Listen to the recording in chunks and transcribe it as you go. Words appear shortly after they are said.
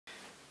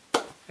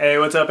Hey,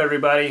 what's up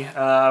everybody?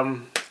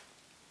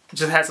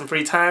 Just had some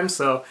free time,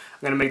 so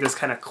I'm gonna make this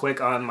kind of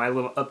quick on my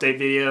little update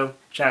video.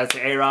 Shout out to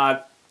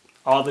Ayroq,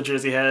 all the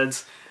Jersey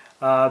heads,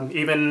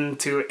 even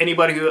to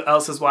anybody who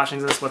else is watching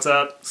this, what's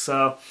up?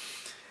 So,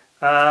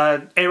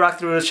 Ayroq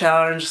threw a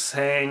challenge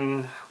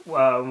saying,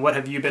 what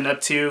have you been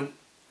up to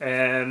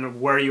and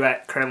where are you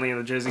at currently in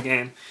the Jersey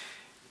game?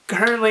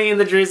 Currently in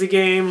the Jersey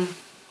game,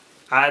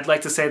 I'd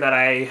like to say that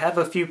I have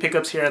a few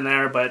pickups here and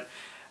there, but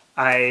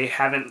I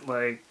haven't,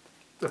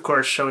 of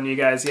course, shown you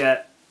guys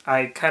yet.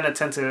 I kind of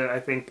tend to, I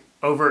think,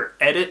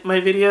 over-edit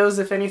my videos,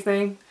 if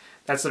anything.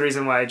 That's the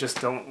reason why I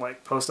just don't,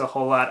 post a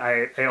whole lot.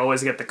 I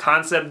always get the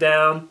concept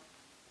down.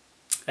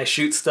 I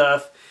shoot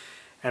stuff.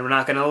 And we're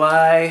not gonna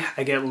lie,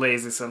 I get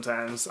lazy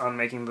sometimes on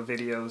making the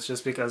videos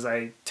just because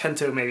I tend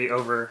to maybe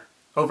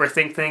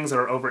overthink things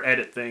or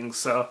over-edit things.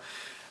 So,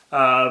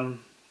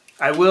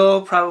 I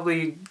will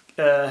probably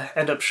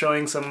end up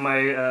showing some of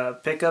my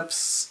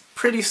pickups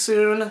pretty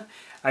soon.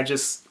 I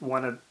just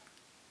wanted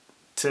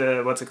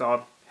to,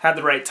 have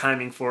the right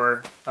timing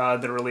for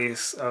the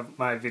release of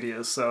my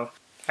videos. So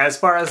as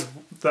far as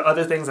the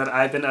other things that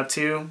I've been up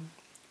to,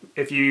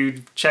 if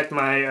you check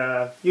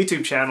my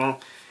YouTube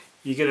channel,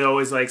 you could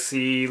always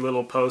see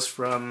little posts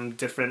from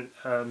different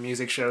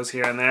music shows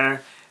here and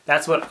there.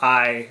 That's what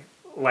I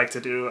like to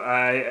do.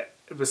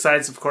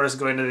 Besides of course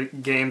going to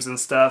games and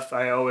stuff,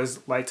 I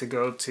always like to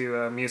go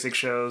to music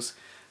shows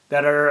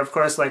that are of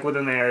course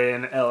within the area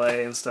in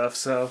LA and stuff.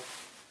 So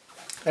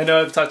I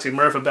know I've talked to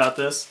Murph about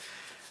this.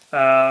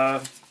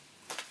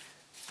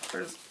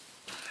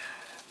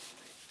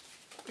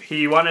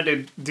 He wanted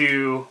to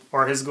do,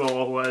 or his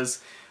goal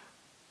was,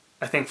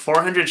 I think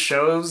 400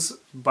 shows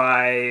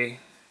by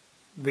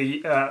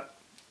 40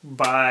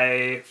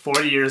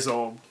 years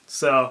old.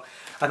 So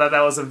I thought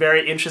that was a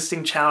very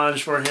interesting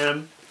challenge for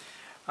him.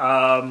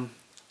 I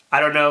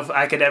don't know if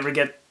I could ever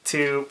get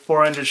to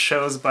 400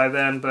 shows by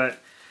then, but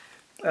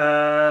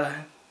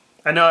I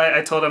know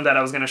I told him that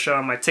I was going to show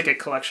him my ticket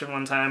collection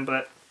one time,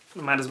 but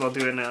I might as well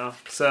do it now.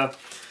 So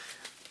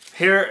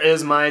here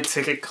is my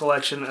ticket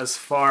collection as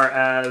far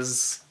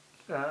as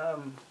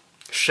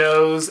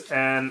shows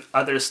and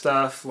other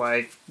stuff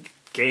like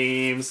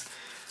games.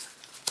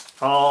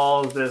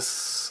 All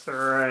this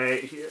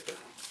right here.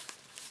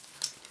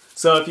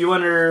 So if you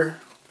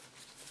wonder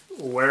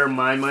where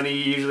my money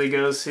usually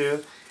goes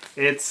to,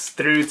 it's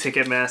through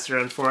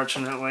Ticketmaster,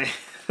 unfortunately.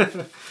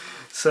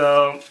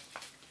 So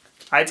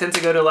I tend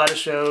to go to a lot of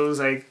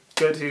shows. I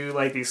go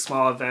to these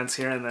small events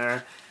here and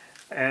there.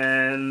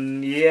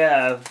 And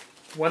yeah,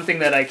 one thing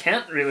that I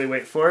can't really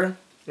wait for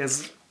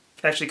is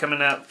actually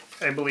coming out,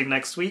 I believe,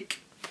 next week.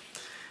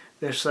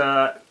 There's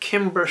a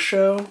Kimber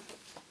show.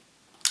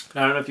 I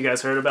don't know if you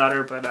guys heard about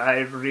her, but I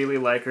really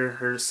like her.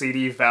 Her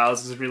CD,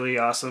 Vows, is really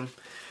awesome.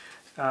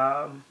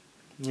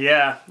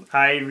 Yeah,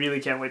 I really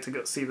can't wait to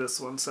go see this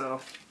one,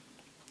 so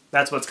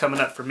that's what's coming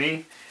up for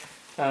me.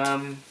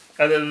 Other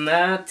than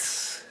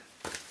that,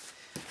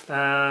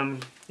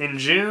 in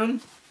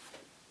June,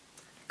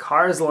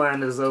 Cars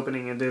Land is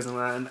opening in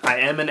Disneyland. I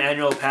am an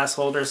annual pass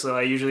holder, so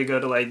I usually go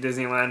to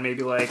Disneyland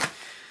maybe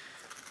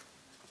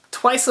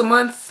twice a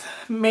month,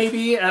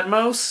 maybe at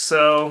most,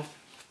 so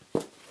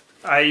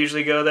I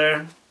usually go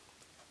there.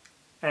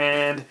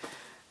 And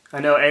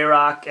I know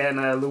Ayroq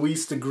and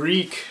Luis the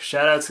Greek,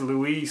 shout out to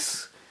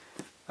Luis.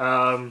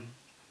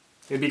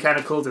 It'd be kind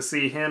of cool to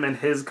see him and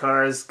his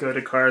cars go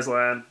to Cars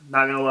Land.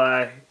 Not gonna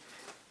lie,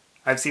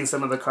 I've seen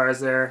some of the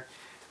cars there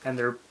and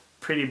they're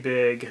pretty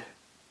big.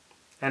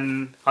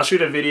 And I'll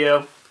shoot a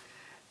video,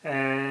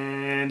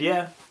 and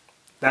yeah,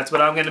 that's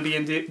what I'm gonna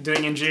be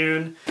doing in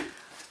June.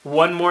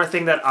 One more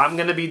thing that I'm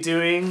gonna be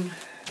doing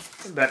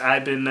that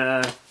I've been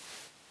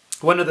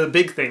one of the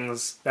big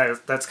things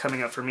that's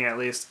coming up for me, at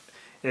least,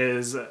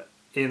 is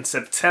in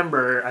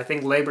September, I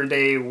think Labor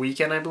Day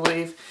weekend, I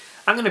believe,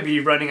 I'm going to be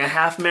running a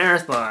half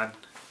marathon.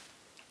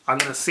 I'm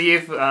going to see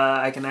if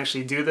I can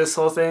actually do this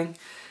whole thing.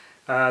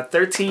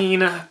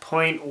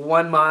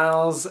 13.1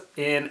 miles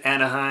in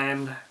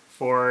Anaheim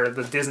for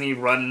the Disney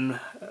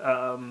Run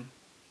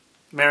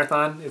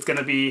marathon. It's going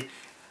to be,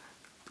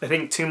 I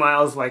think, 2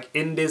 miles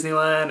in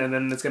Disneyland, and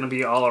then it's going to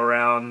be all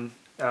around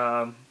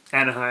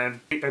Anaheim.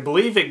 I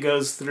believe it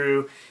goes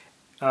through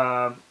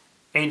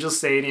Angel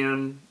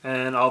Stadium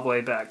and all the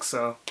way back,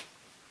 so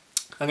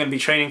I'm going to be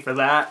training for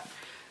that.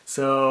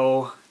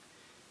 So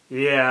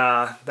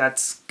yeah,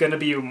 that's going to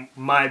be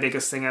my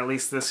biggest thing, at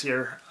least this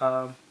year.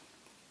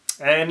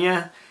 And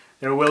yeah,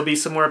 there will be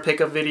some more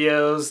pickup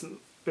videos.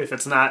 If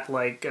it's not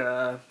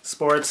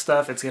sports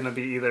stuff, it's going to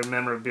be either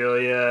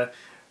memorabilia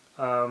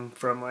from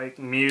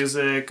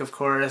music, of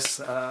course,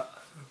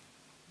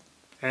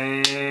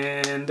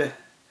 and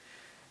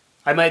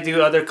I might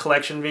do other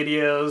collection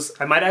videos.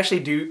 I might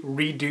actually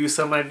redo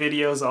some of my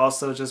videos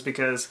also, just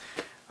because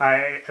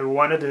I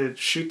wanted to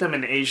shoot them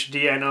in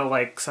HD. I know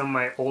some of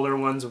my older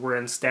ones were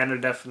in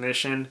standard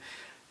definition,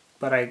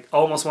 but I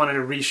almost wanted to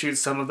reshoot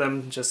some of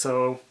them just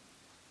so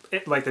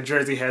the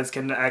Jersey heads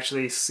can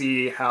actually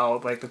see how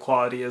the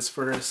quality is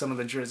for some of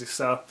the jerseys.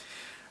 So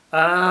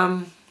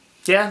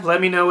yeah,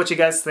 let me know what you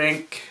guys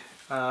think.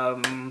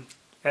 And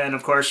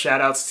of course,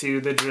 shout outs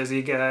to the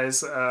Drizzy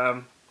guys.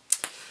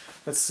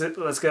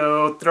 Let's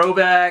go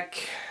throwback.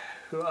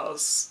 Who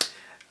else?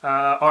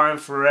 RM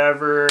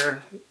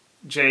Forever,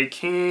 J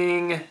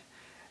King,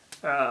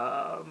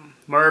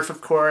 Murph, of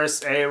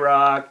course,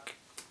 Ayroq,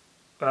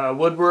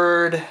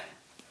 Woodward,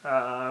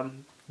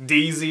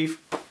 DZ.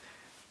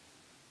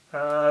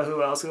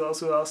 Who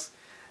else?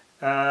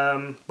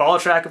 Ball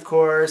Track, of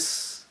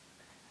course.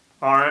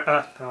 No,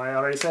 I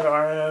already said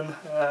RM.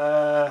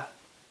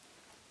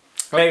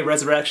 Hey,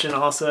 Resurrection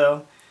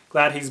also.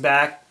 Glad he's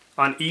back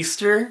on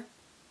Easter.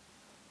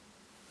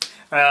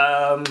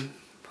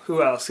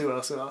 Who else?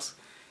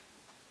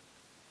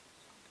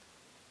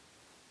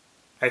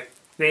 I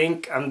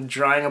think I'm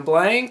drawing a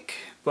blank,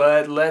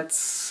 but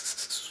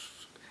let's...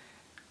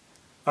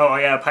 Oh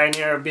yeah,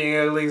 Pioneer of Being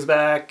Ugly's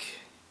back.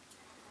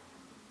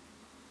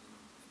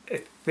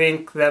 I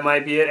think that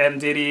might be it. M.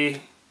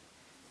 Diddy.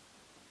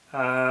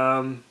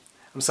 I'm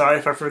sorry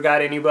if I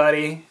forgot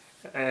anybody.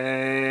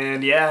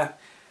 And yeah,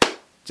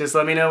 just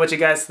let me know what you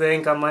guys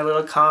think on my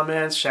little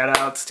comments. Shout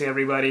outs to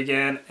everybody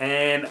again,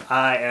 and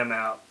I am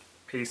out.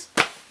 Peace.